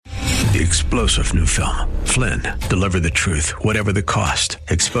The explosive new film, Flynn, Deliver the Truth, Whatever the Cost,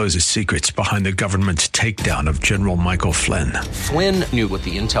 exposes secrets behind the government's takedown of General Michael Flynn. Flynn knew what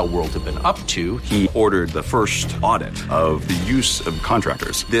the intel world had been up to. He ordered the first audit of the use of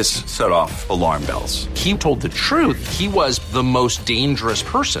contractors. This set off alarm bells. He told the truth. He was the most dangerous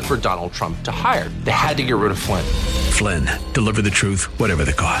person for Donald Trump to hire. They had to get rid of Flynn. Flynn, Deliver the Truth, Whatever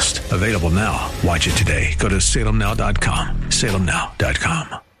the Cost. Available now. Watch it today. Go to salemnow.com.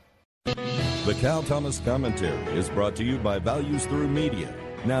 salemnow.com. The Cal Thomas Commentary is brought to you by Values Through Media.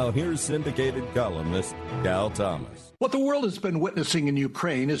 Now here's syndicated columnist Cal Thomas. What the world has been witnessing in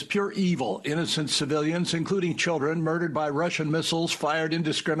Ukraine is pure evil. Innocent civilians, including children, murdered by Russian missiles fired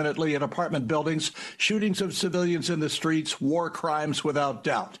indiscriminately at apartment buildings, shootings of civilians in the streets, war crimes without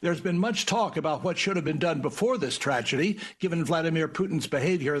doubt. There's been much talk about what should have been done before this tragedy, given Vladimir Putin's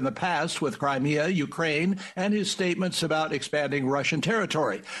behavior in the past with Crimea, Ukraine, and his statements about expanding Russian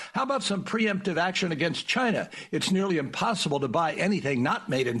territory. How about some preemptive action against China? It's nearly impossible to buy anything not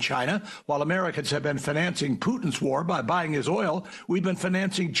made in China. While Americans have been financing Putin's war by buying his oil, we've been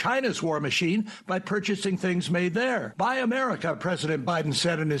financing China's war machine by purchasing things made there. Buy America, President Biden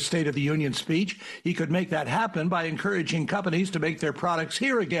said in his State of the Union speech. He could make that happen by encouraging companies to make their products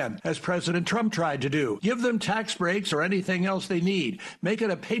here again, as President Trump tried to do. Give them tax breaks or anything else they need. Make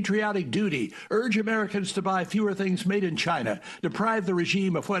it a patriotic duty. Urge Americans to buy fewer things made in China. Deprive the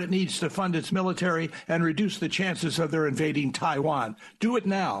regime of what it needs to fund its military and reduce the chances of their invading Taiwan. Do it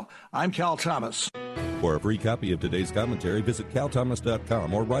now. I'm Cal Thomas. For a free copy of today's commentary, visit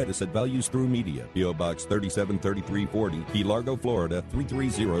calthomas.com or write us at Values Through Media, P.O. Box 373340, Key Largo, Florida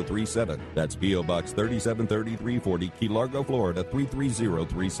 33037. That's P.O. Box 373340, Key Largo, Florida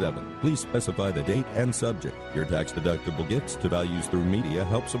 33037. Please specify the date and subject. Your tax-deductible gifts to Values Through Media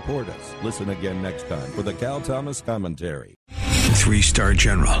help support us. Listen again next time for the Cal Thomas Commentary. Three-star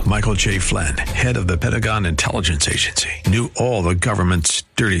General Michael J. Flynn, head of the Pentagon Intelligence Agency, knew all the government's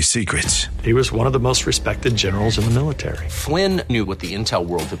dirty secrets. He was one of the most respected generals in the military. Flynn knew what the intel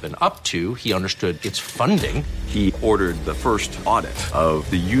world had been up to. He understood its funding. He ordered the first audit of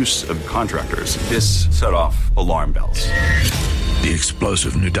the use of contractors. This set off alarm bells. The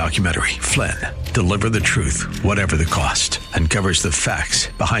explosive new documentary, Flynn, Deliver the Truth, Whatever the Cost, uncovers the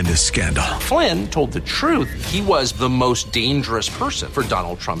facts behind this scandal. Flynn told the truth. He was the most dangerous person for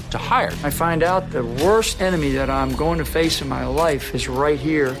Donald Trump to hire. I find out the worst enemy that I'm going to face in my life is right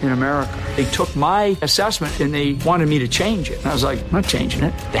here in America. They took my assessment and they wanted me to change it. And I was like, I'm not changing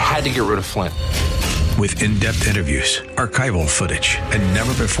it. They had to get rid of Flynn. With in-depth interviews, archival footage, and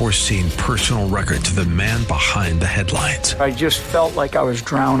never-before-seen personal records of the man behind the headlines. I just felt like I was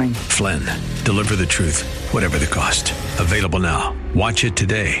drowning. Flynn, Deliver the Truth, Whatever the Cost. Available now. Watch it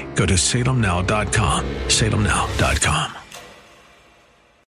today. Go to salemnow.com. salemnow.com.